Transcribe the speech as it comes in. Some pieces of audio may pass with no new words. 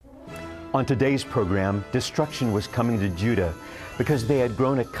On today's program, destruction was coming to Judah because they had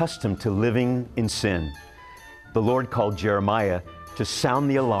grown accustomed to living in sin. The Lord called Jeremiah to sound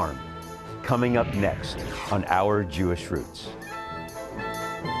the alarm. Coming up next on Our Jewish Roots.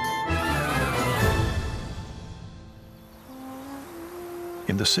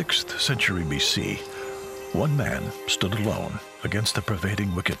 In the 6th century BC, one man stood alone against the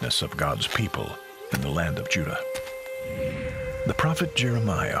pervading wickedness of God's people in the land of Judah. The prophet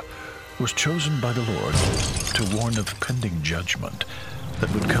Jeremiah was chosen by the Lord to warn of pending judgment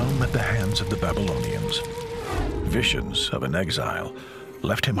that would come at the hands of the Babylonians. Visions of an exile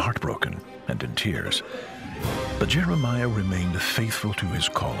left him heartbroken and in tears. But Jeremiah remained faithful to his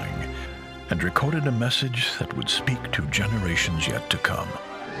calling and recorded a message that would speak to generations yet to come.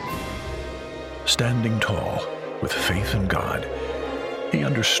 Standing tall with faith in God, he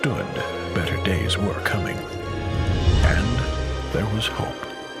understood better days were coming, and there was hope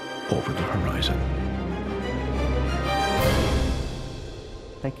over the horizon.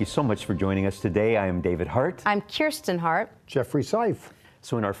 Thank you so much for joining us today. I am David Hart. I'm Kirsten Hart. Jeffrey Seif.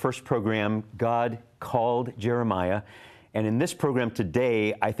 So in our first program, God called Jeremiah. And in this program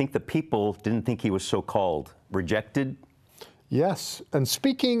today, I think the people didn't think he was so called. Rejected? Yes. And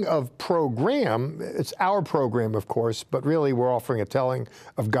speaking of program, it's our program, of course, but really we're offering a telling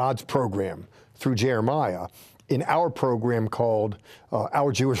of God's program through Jeremiah in our program called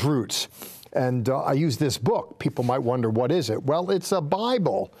Our Jewish Roots. And I use this book. People might wonder, what is it? Well, it's a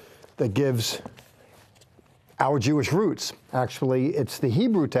Bible that gives our Jewish roots. Actually, it's the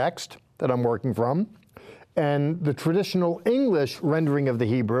Hebrew text that I'm working from, and the traditional English rendering of the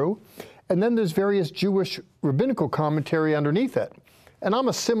Hebrew, and then there's various Jewish rabbinical commentary underneath it. And I'm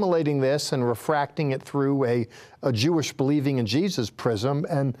assimilating this and refracting it through a Jewish believing in Jesus prism,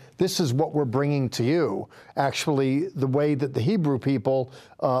 and this is what we're bringing to you, actually the way that the Hebrew people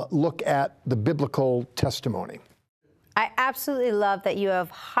look at the biblical testimony. I absolutely love that you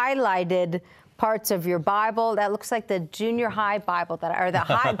have highlighted parts of your Bible. That looks like the junior high Bible, the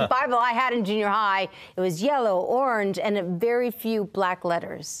Bible I had in junior high. It was yellow, orange, and very few black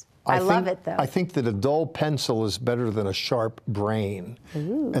letters. I love it, though. I think that a dull pencil is better than a sharp brain.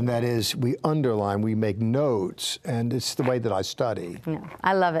 Ooh. And that is, we underline, we make notes, and it's the way that I study. Yeah,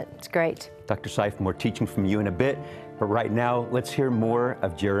 I love it. It's great. Dr. Seif, more teaching from you in a bit, but right now, let's hear more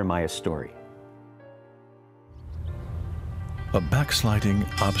of Jeremiah's story. A backsliding,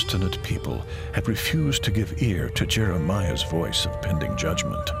 obstinate people had refused to give ear to Jeremiah's voice of pending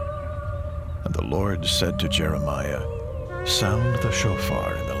judgment. And the Lord said to Jeremiah, "Sound the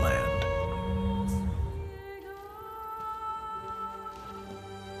shofar in the land."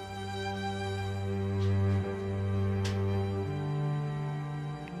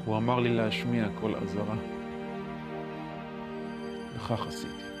 הוא אמר לי להשמיע קול אזהרה. וכך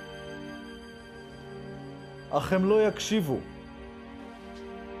עשיתי. אך הם לא יקשיבו.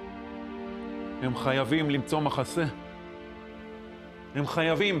 הם חייבים למצוא מחסה. הם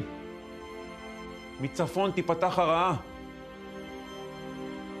חייבים. מצפון תיפתח הרעה.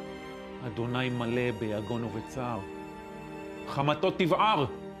 אדוני מלא ביגון ובצער. חמתו תבער.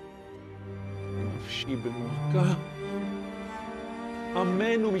 נפשי במובקע.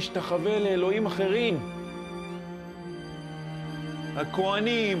 עמנו משתחווה לאלוהים אחרים.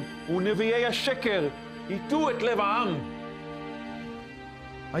 הכהנים ונביאי השקר ייתו את לב העם.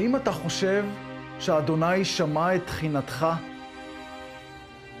 האם אתה חושב שאדוני שמע את תחינתך?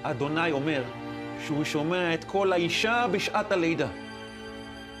 אדוני אומר שהוא שומע את קול האישה בשעת הלידה.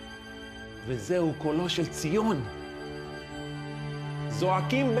 וזהו קולו של ציון.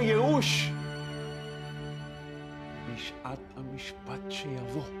 זועקים בייאוש. בשעת המשפט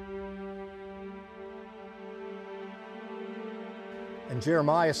שיבוא. And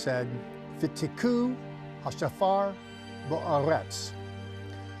Jeremiah said, V'tiku hashafar ba'aretz.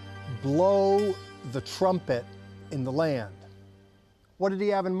 Blow the trumpet in the land. What did he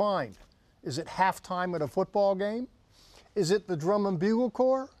have in mind? Is it halftime at a football game? Is it the drum and bugle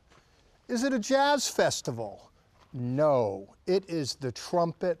corps? Is it a jazz festival? No, it is the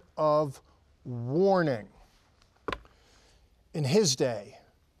trumpet of warning. In his day,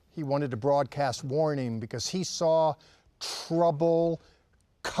 he wanted to broadcast warning because he saw trouble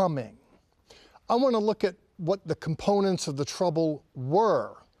coming. I want to look at what the components of the trouble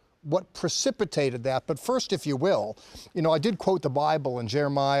were, what precipitated that. But first, if you will, I did quote the Bible in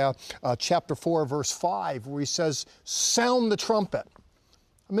Jeremiah chapter 4, verse 5, where he says, sound the trumpet.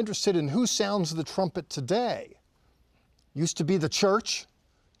 I'm interested in who sounds the trumpet today. Used to be the church,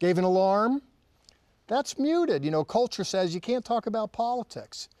 gave an alarm. That's muted. Culture says you can't talk about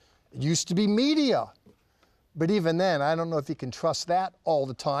politics. It used to be media. But even then, I don't know if you can trust that all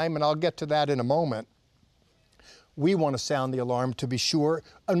the time, and I'll get to that in a moment. We want to sound the alarm to be sure.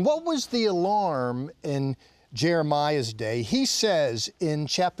 And what was the alarm in Jeremiah's day? He says in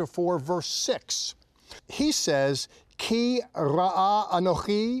chapter 4, verse 6, he says, Ki ra'a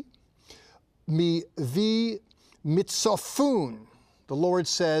anochi mi vi mitzafun. The Lord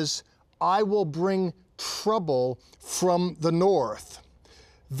says, I will bring trouble from the north.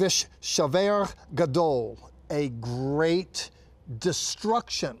 Vish shaver gadol, a great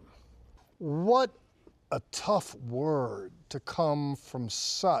destruction. What a tough word to come from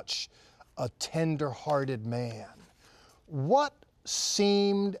such a tender-hearted man. What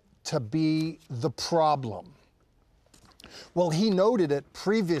seemed to be the problem? Well, he noted it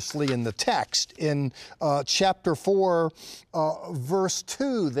previously in the text. In chapter 4, verse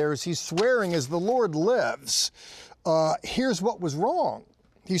 2, he's swearing as the Lord lives. Here's what was wrong.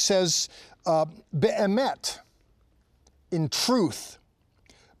 He says, be'emet, in truth,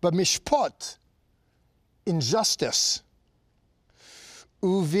 b'mishpat, in justice,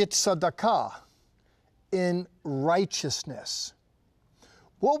 uvit tzedakah, in righteousness.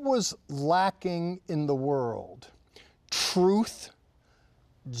 What was lacking in the world? Truth,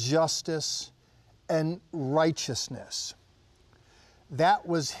 justice, and righteousness. That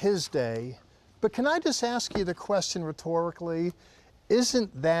was his day. But can I just ask you the question rhetorically?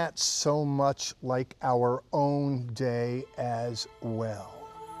 Isn't that so much like our own day as well?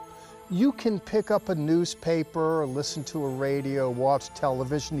 You can pick up a newspaper or listen to a radio, watch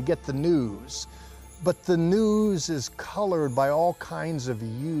television to get the news, but the news is colored by all kinds of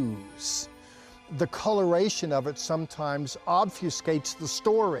hues. The coloration of it sometimes obfuscates the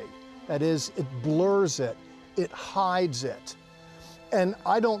story. That is, it blurs it, it hides it. And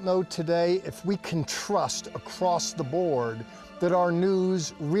I don't know today if we can trust across the board that our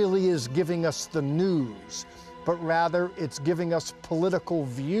news really is giving us the news, but rather it's giving us political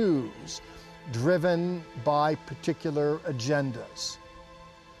views driven by particular agendas.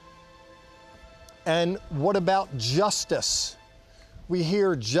 And what about justice? We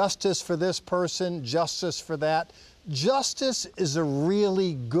hear justice for this person, justice for that. Justice is a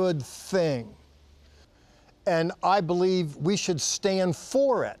really good thing. And I believe we should stand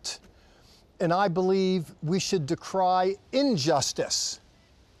for it. And I believe we should decry injustice.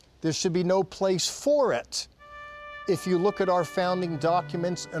 There should be no place for it. If you look at our founding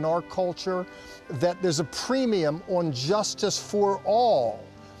documents and our culture, that there's a premium on justice for all,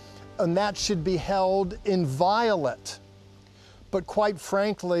 and that should be held inviolate. But quite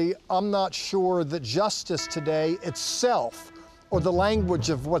frankly, I'm not sure that justice today itself, or the language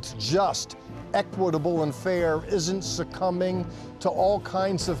of what's just, equitable, and fair, isn't succumbing to all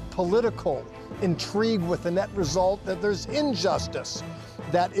kinds of political intrigue with the net result that there's injustice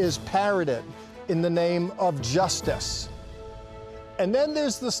that is parroted in the name of justice. And then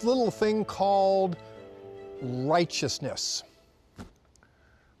there's this little thing called righteousness.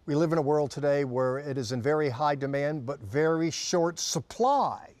 We live in a world today where it is in very high demand but very short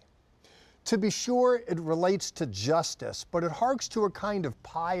supply. To be sure, it relates to justice, but it harks to a kind of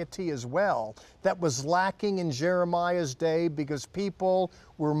piety as well that was lacking in Jeremiah's day because people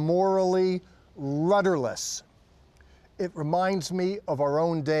were morally rudderless. It reminds me of our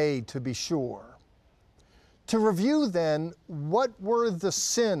own day, to be sure. To review then, what were the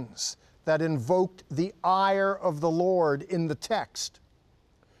sins that invoked the ire of the Lord in the text?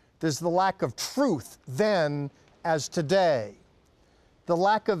 There's the lack of truth then as today. The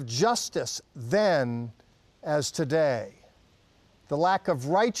lack of justice then as today. The lack of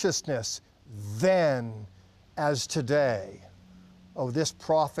righteousness then as today. Oh, this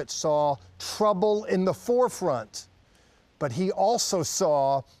prophet saw trouble in the forefront, but he also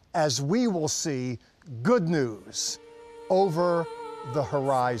saw, as we will see, good news over the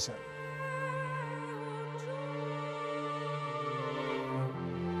horizon.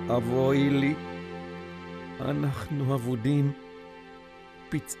 אבוי לי, אנחנו אבודים,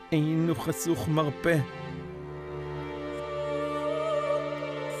 פצעינו חשוך מרפא.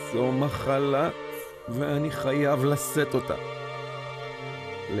 זו מחלה, ואני חייב לשאת אותה.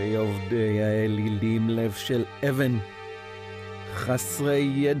 לעובדי האלילים לב של אבן,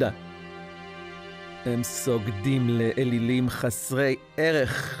 חסרי ידע. הם סוגדים לאלילים חסרי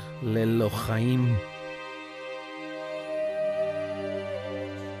ערך ללא חיים.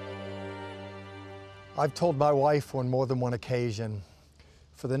 I've told my wife on more than one occasion,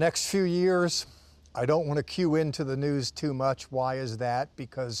 for the next few years, I don't want to cue into the news too much. Why is that?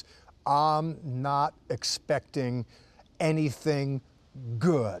 Because I'm not expecting anything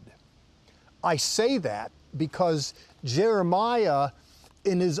good. I say that because Jeremiah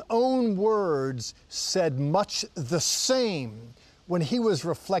in his own words, said much the same when he was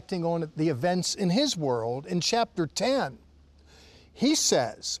reflecting on the events in his world in chapter 10. He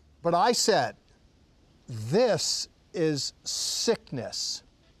says, "But I said, this is sickness."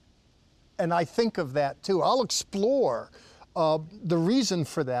 And I think of that too. I'll explore the reason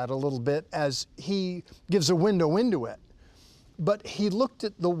for that a little bit as he gives a window into it. But he looked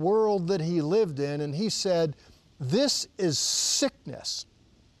at the world that he lived in and he said, this is sickness.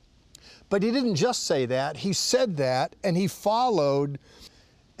 But he didn't just say that, he said that and he followed,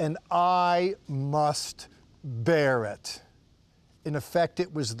 and I must bear it. In effect,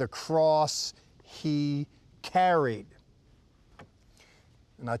 it was the cross he carried.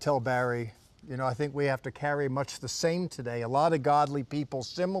 And I tell Barry, you know, I think we have to carry much the same today. A lot of godly people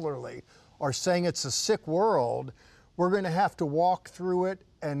similarly are saying it's a sick world. We're going to have to walk through it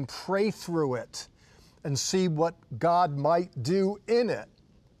and pray through it and see what God might do in it.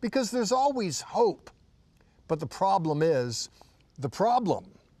 Because there's always hope. But the problem is the problem.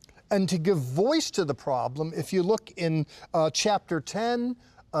 And to give voice to the problem, if you look in chapter 10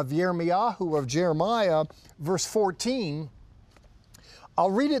 of Jeremiah, verse 14, I'll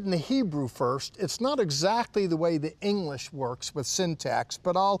read it in the Hebrew first. It's not exactly the way the English works with syntax,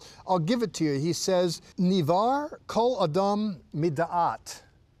 but I'll give it to you. He says, Nivar kol adam mida'at.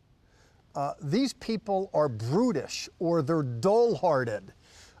 These people are brutish, or they're dull-hearted.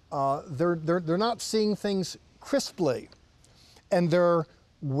 They're not seeing things crisply, and they're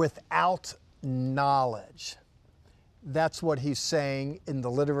without knowledge. That's what he's saying in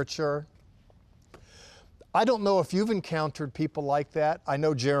the literature. I don't know if you've encountered people like that. I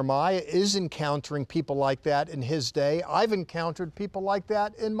know Jeremiah is encountering people like that in his day. I've encountered people like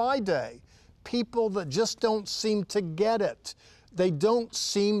that in my day. People that just don't seem to get it. They don't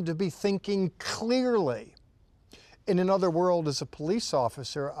seem to be thinking clearly. In another world, as a police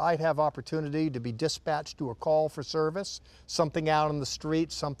officer, I'd have opportunity to be dispatched to a call for service, something out on the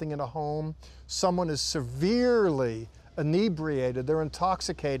street, something in a home. Someone is severely inebriated, they're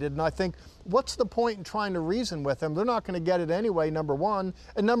intoxicated, and I think, what's the point in trying to reason with them? They're not going to get it anyway, number one.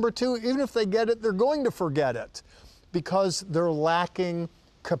 And number two, even if they get it, they're going to forget it because they're lacking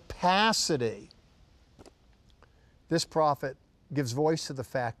capacity. This prophet gives voice to the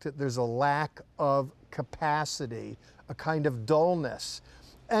fact that there's a lack of capacity, a kind of dullness.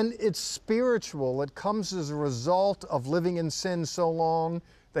 And it's spiritual. It comes as a result of living in sin so long,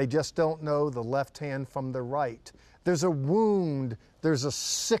 they just don't know the left hand from the right. There's a wound, there's a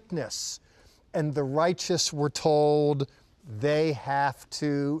sickness, and the righteous, we're told, they have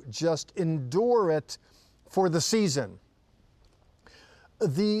to just endure it for the season.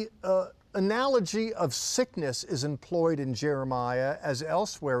 The analogy of sickness is employed in Jeremiah as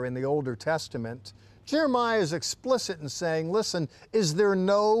elsewhere in the Older Testament. Jeremiah is explicit in saying, listen, is there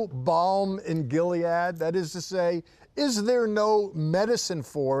no balm in Gilead? That is to say, is there no medicine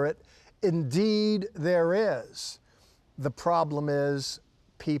for it? Indeed, there is. The problem is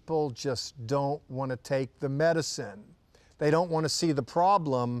people just don't want to take the medicine. They don't want to see the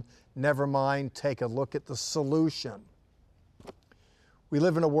problem, never mind take a look at the solution. We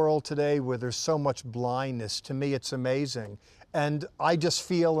live in a world today where there's so much blindness. To me, it's amazing. And I just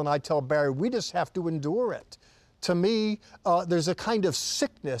feel, and I tell Barry, we just have to endure it. To me, there's a kind of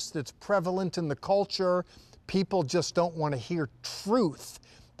sickness that's prevalent in the culture. People just don't want to hear truth.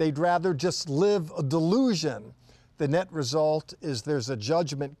 They'd rather just live a delusion. The net result is there's a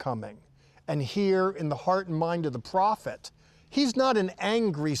judgment coming. And here in the heart and mind of the prophet, he's not an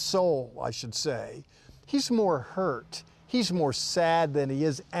angry soul, I should say. He's more hurt. He's more sad than he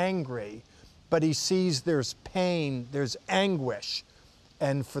is angry. But he sees there's pain, there's anguish.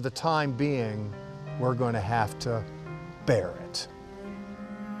 And for the time being, we're going to have to bear it.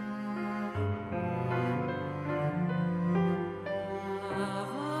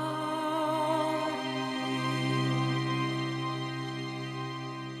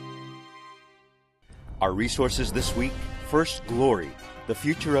 Our resources this week: First, Glory, the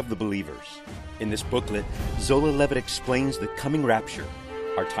future of the believers. In this booklet, Zola Levitt explains the coming rapture,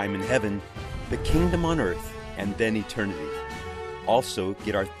 our time in heaven, the kingdom on earth, and then eternity. Also,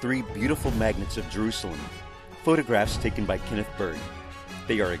 get our 3 beautiful magnets of Jerusalem, photographs taken by Kenneth Berg.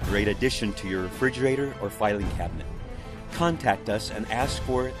 They are a great addition to your refrigerator or filing cabinet. Contact us and ask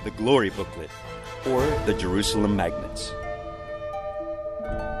for the Glory booklet or the Jerusalem magnets.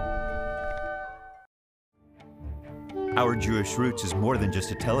 Our Jewish Roots is more than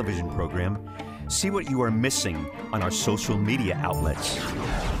just a television program. See what you are missing on our social media outlets.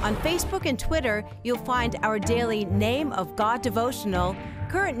 On Facebook and Twitter, you'll find our daily Name of God devotional,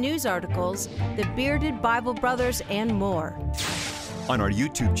 current news articles, the Bearded Bible Brothers, and more. On our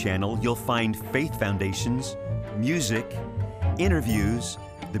YouTube channel, you'll find Faith Foundations, music, interviews,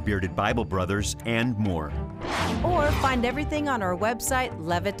 the Bearded Bible Brothers, and more. Or find everything on our website,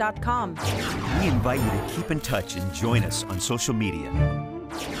 levitt.com. We invite you to keep in touch and join us on social media.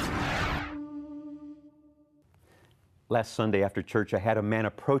 Last Sunday after church, I had a man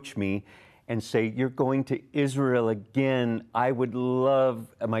approach me and say, "You're going to Israel again. I would love,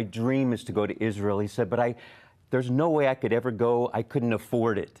 my dream is to go to Israel." He said, "But there's no way I could ever go. I couldn't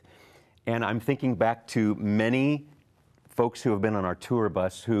afford it." And I'm thinking back to many folks who have been on our tour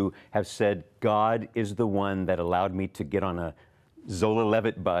bus who have said, God is the one that allowed me to get on a Zola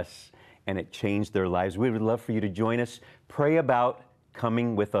Levitt bus, and it changed their lives. We would love for you to join us. Pray about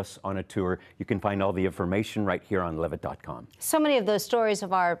coming with us on a tour. You can find all the information right here on levitt.com. So many of those stories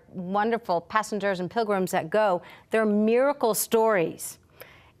of our wonderful passengers and pilgrims that go, they're miracle stories.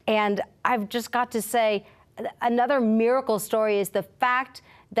 And I've just got to say, another miracle story is the fact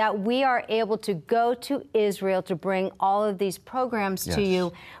that we are able to go to Israel to bring all of these programs to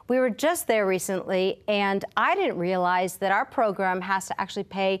you. We were just there recently, and I didn't realize that our program has to actually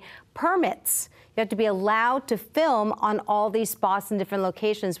pay permits. You have to be allowed to film on all these spots and different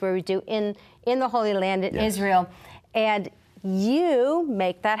locations where we do in the Holy Land in Israel. And you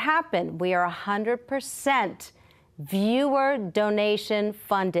make that happen. We are 100% viewer donation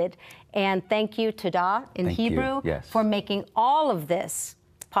funded. And thank you, Todah in Hebrew, for making all of this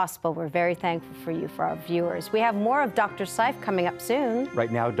possible. We're very thankful for you, for our viewers. We have more of Dr. Seif coming up soon.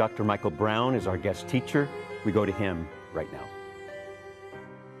 Right now, Dr. Michael Brown is our guest teacher. We go to him right now.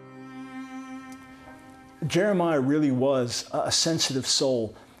 Jeremiah really was a sensitive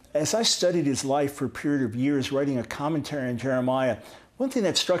soul. As I studied his life for a period of years, writing a commentary on Jeremiah, one thing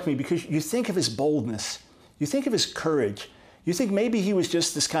that struck me, because you think of his boldness, you think of his courage, you think maybe he was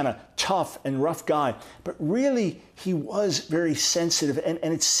just this kind of tough and rough guy, but really he was very sensitive. And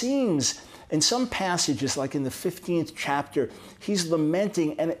it seems in some passages, like in the 15th chapter, he's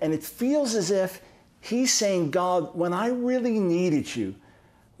lamenting, and it feels as if he's saying, God, when I really needed you,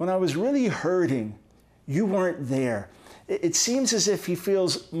 when I was really hurting, you weren't there. It seems as if he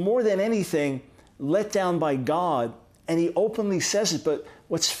feels more than anything let down by God, and he openly says it. But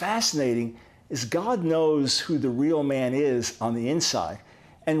what's fascinating is God knows who the real man is on the inside.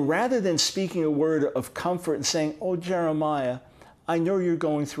 And rather than speaking a word of comfort and saying, oh, Jeremiah, I know you're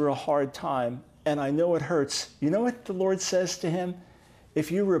going through a hard time, and I know it hurts. You know what the Lord says to him?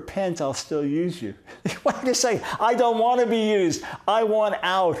 If you repent, I'll still use you. Why did he say, I don't want to be used. I want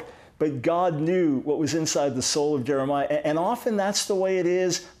out. But God knew what was inside the soul of Jeremiah. And often that's the way it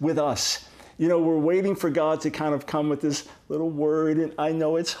is with us. You know, we're waiting for God to kind of come with this little word, and I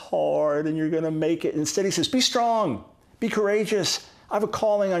know it's hard, and you're going to make it. Instead, he says, be strong, be courageous. I have a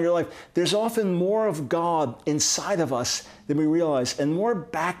calling on your life. There's often more of God inside of us than we realize, and more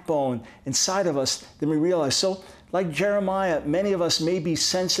backbone inside of us than we realize. So, like Jeremiah, many of us may be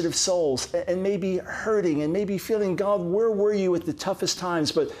sensitive souls and may be hurting and maybe feeling, God, where were you at the toughest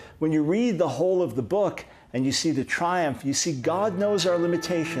times? But when you read the whole of the book and you see the triumph, you see God knows our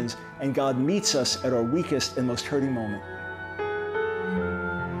limitations and God meets us at our weakest and most hurting moment.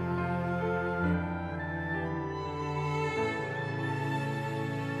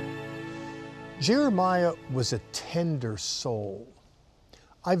 Jeremiah was a tender soul.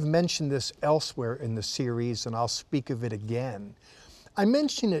 I've mentioned this elsewhere in the series, and I'll speak of it again. I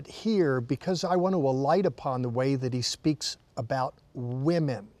mention it here because I want to alight upon the way that he speaks about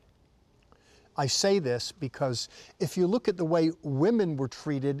women. I say this because if you look at the way women were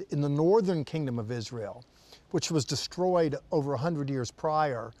treated in the northern kingdom of Israel, which was destroyed over 100 years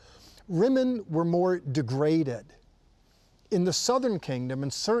prior, women were more degraded. In the southern kingdom,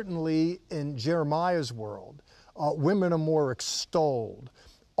 and certainly in Jeremiah's world, women are more extolled.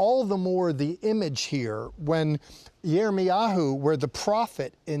 All the more the image here when Yirmiyahu, where the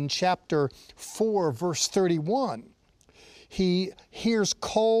prophet in chapter 4, verse 31, he hears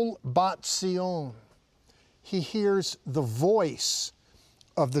Kol Bat Zion. He hears the voice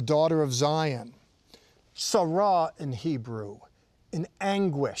of the daughter of Zion. Sarah in Hebrew, in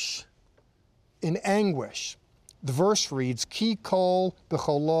anguish. In anguish. The verse reads, Ki kol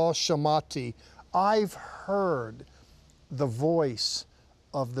b'cholah shamati. I've heard the voice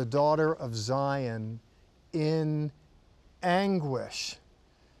of the daughter of Zion in anguish.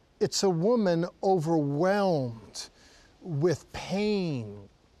 It's a woman overwhelmed with pain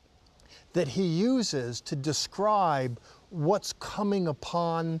that he uses to describe what's coming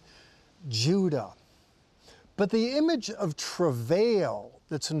upon Judah. But the image of travail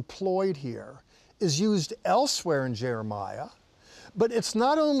that's employed here is used elsewhere in Jeremiah, But it's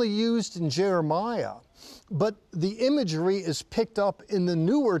not only used in Jeremiah, but the imagery is picked up in the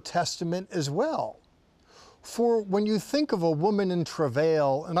Newer Testament as well. For when you think of a woman in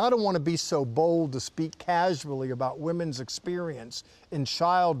travail, and I don't want to be so bold to speak casually about women's experience in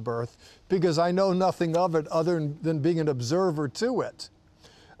childbirth, because I know nothing of it other than being an observer to it.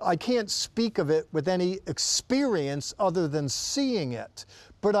 I can't speak of it with any experience other than seeing it.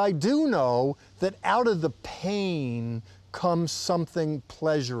 But I do know that out of the pain comes something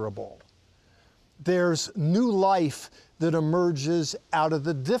pleasurable. There's new life that emerges out of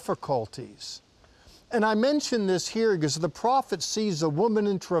the difficulties. And I mention this here because the prophet sees a woman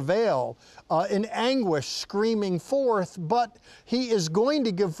in travail, in anguish, screaming forth, but he is going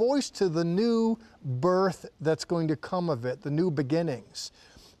to give voice to the new birth that's going to come of it, the new beginnings.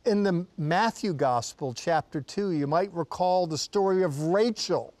 In the Matthew Gospel, chapter 2, you might recall the story of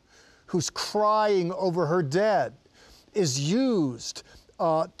Rachel, who's crying over her dead, is used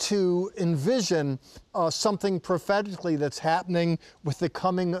to envision something prophetically that's happening with the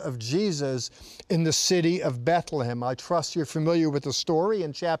coming of Jesus in the city of Bethlehem. I trust you're familiar with the story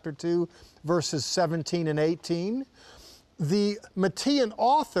in chapter 2, verses 17 and 18. The Matthean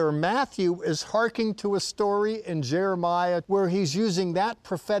author, Matthew, is harking to a story in Jeremiah where he's using that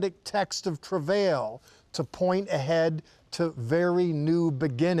prophetic text of travail to point ahead to very new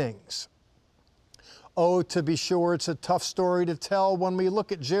beginnings. Oh, to be sure, it's a tough story to tell when we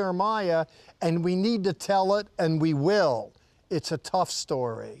look at Jeremiah, and we need to tell it, and we will. It's a tough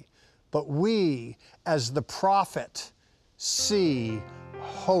story. But we, as the prophet, see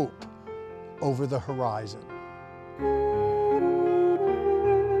hope over the horizon.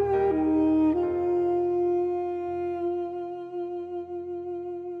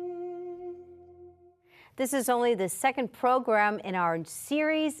 This is only the second program in our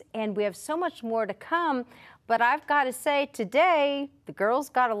series, and we have so much more to come. But I've got to say, today, the girls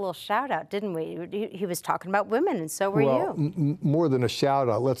got a little shout out, didn't we? He was talking about women, and so were you. More than a shout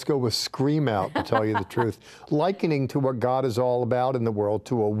out, let's go with scream out, to tell you the truth. Likening to what God is all about in the world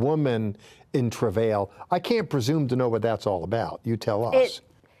to a woman in travail. I can't presume to know what that's all about. You tell us.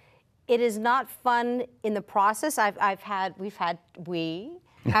 It is not fun in the process. We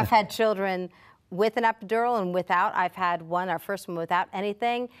have had children with an epidural and without. I've had our first one without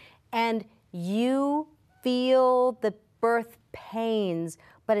anything. And you feel the birth pains,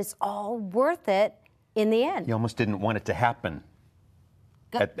 but it's all worth it in the end. You almost didn't want it to happen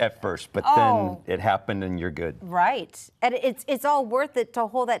at first, but then it happened and you're good. Right. And it's all worth it to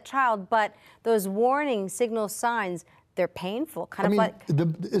hold that child, but those warning signal signs, they're painful,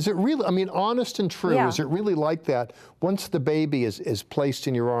 is it really, honest and true, is it really like that? Once the baby is placed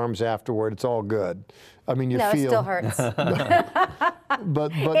in your arms afterward, it's all good. You feel... it still hurts.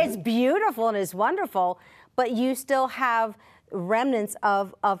 but it's beautiful and it's wonderful, but you still have remnants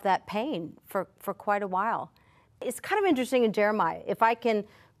of that pain for quite a while. It's kind of interesting in Jeremiah, if I can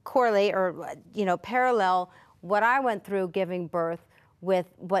correlate or, parallel what I went through giving birth with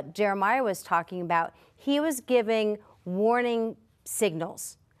what Jeremiah was talking about. He was giving warning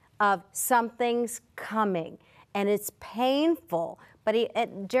signals of something's coming, and it's painful, but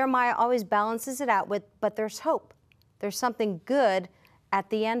Jeremiah always balances it out with, but there's hope. There's something good at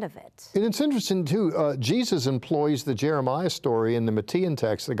the end of it. And it's interesting too, Jesus employs the Jeremiah story in the Matthean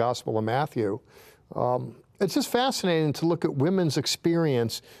text, the Gospel of Matthew. It's just fascinating to look at women's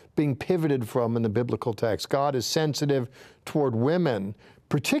experience being pivoted from in the biblical text. God is sensitive toward women,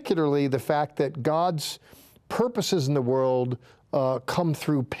 particularly the fact that God's purposes in the world come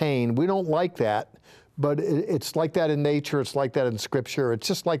through pain. We don't like that, but it's like that in nature, it's like that in Scripture, it's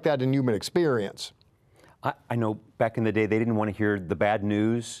just like that in human experience. I know back in the day they didn't want to hear the bad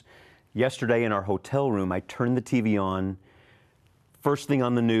news. Yesterday in our hotel room, I turned the TV on. First thing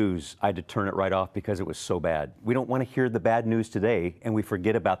on the news, I had to turn it right off because it was so bad. We don't want to hear the bad news today, and we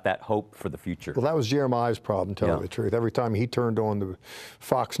forget about that hope for the future. Well, that was Jeremiah's problem, telling the truth. Every time he turned on the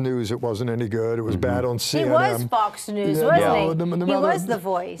Fox News, it wasn't any good. It was bad on CNN. He was Fox News, wasn't he? He was the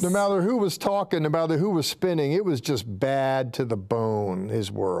voice. No matter who was talking, no matter who was spinning, it was just bad to the bone,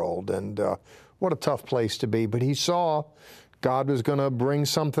 his world. And what a tough place to be. But he saw God was going to bring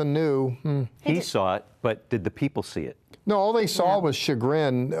something new. He saw it, but did the people see it? No, all they saw was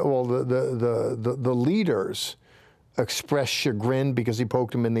chagrin. Well, the leaders expressed chagrin because he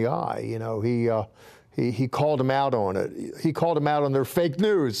poked them in the eye. He called them out on it. He called them out on their fake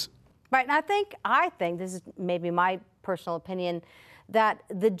news. Right, and I think this is maybe my personal opinion, that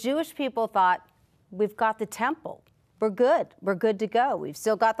the Jewish people thought, we've got the temple. We're good to go. We've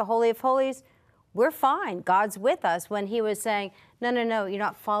still got the Holy of Holies. we're fine. God's with us, when he was saying, no, you're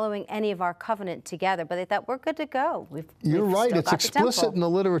not following any of our covenant together. But they thought, we're good to go. You're we've right. still It's got the explicit temple. in the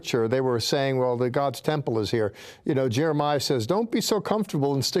literature. They were saying, well, God's temple is here. You know, Jeremiah says, don't be so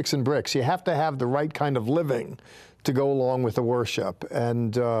comfortable in sticks and bricks. You have to have the right kind of living to go along with the worship.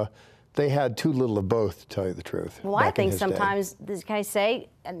 And they had too little of both, to tell you the truth. Well, I think sometimes, can I say,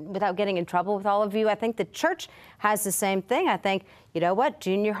 and without getting in trouble with all of you, I think the church has the same thing. I think, you know what,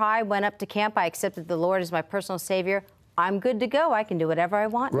 junior high, went up to camp, I accepted the Lord as my personal Savior. I'm good to go. I can do whatever I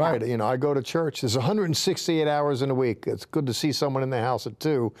want Right. now. You know, I go to church. There's 168 hours in a week. It's good to see someone in the house at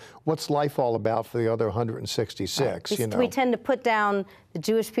 2. What's life all about for the other 166, you know? We tend to put down the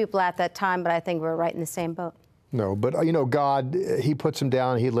Jewish people at that time, but I think we're right in the same boat. No, but you know, God, he puts them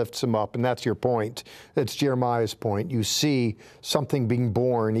down, he lifts them up, and that's your point. That's Jeremiah's point. You see something being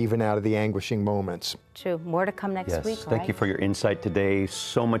born even out of the anguishing moments. True. More to come next week, Thank you for your insight today.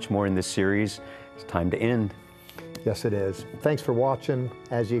 So much more in this series. It's time to end. Yes, it is. Thanks for watching.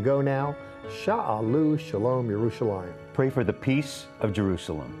 As you go now, Sha'alu Shalom Yerushalayim. Pray for the peace of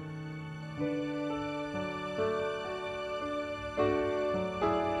Jerusalem.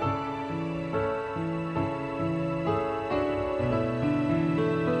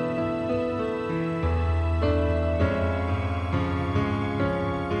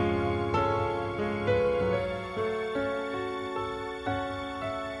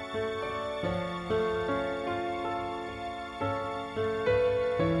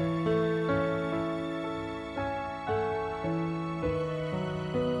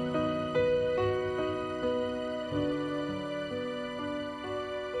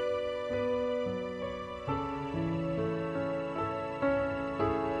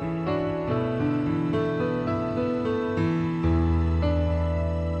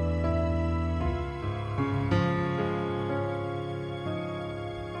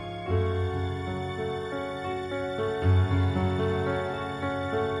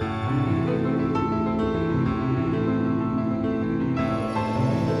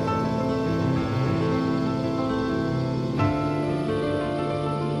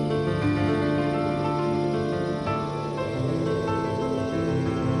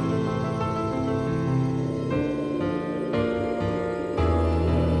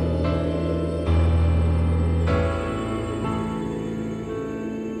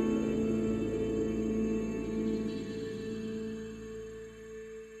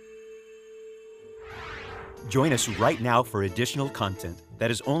 Join us right now for additional content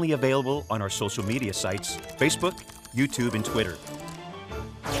that is only available on our social media sites, Facebook, YouTube, and Twitter.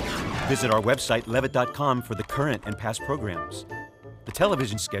 Visit our website, levitt.com, for the current and past programs, the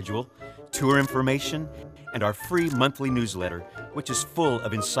television schedule, tour information, and our free monthly newsletter, which is full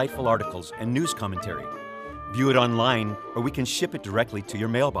of insightful articles and news commentary. View it online, or we can ship it directly to your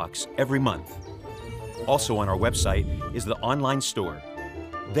mailbox every month. Also on our website is the online store.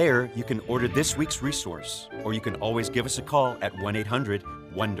 There, you can order this week's resource, or you can always give us a call at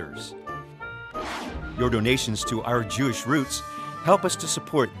 1-800-WONDERS. Your donations to Our Jewish Roots help us to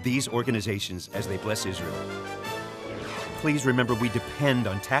support these organizations as they bless Israel. Please remember, we depend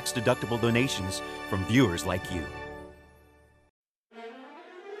on tax-deductible donations from viewers like you.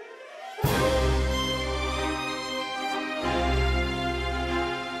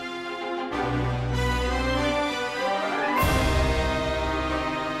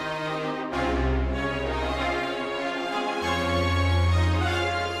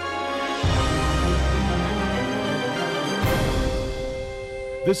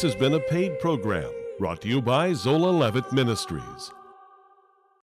 This has been a paid program brought to you by Zola Levitt Ministries.